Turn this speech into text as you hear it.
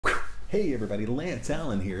Hey everybody, Lance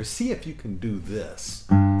Allen here. See if you can do this.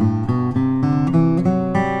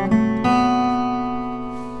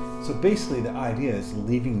 So basically the idea is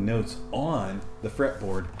leaving notes on the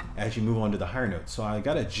fretboard as you move on to the higher notes. So I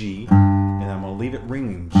got a G and I'm going to leave it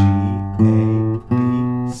ringing. G, A,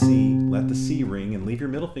 B, C. Let the C ring and leave your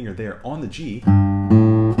middle finger there on the G.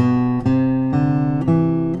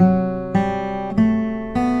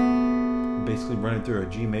 Basically running through a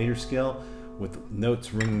G major scale with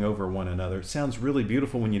notes ringing over one another. It sounds really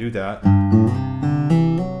beautiful when you do that. And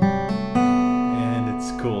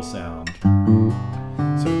it's a cool sound.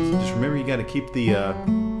 So just remember you got to keep the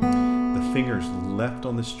fingers left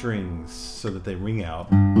on the strings so that they ring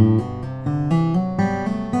out.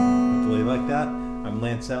 Hopefully you like that. I'm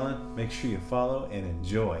Lance Allen. Make sure you follow and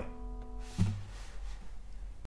enjoy.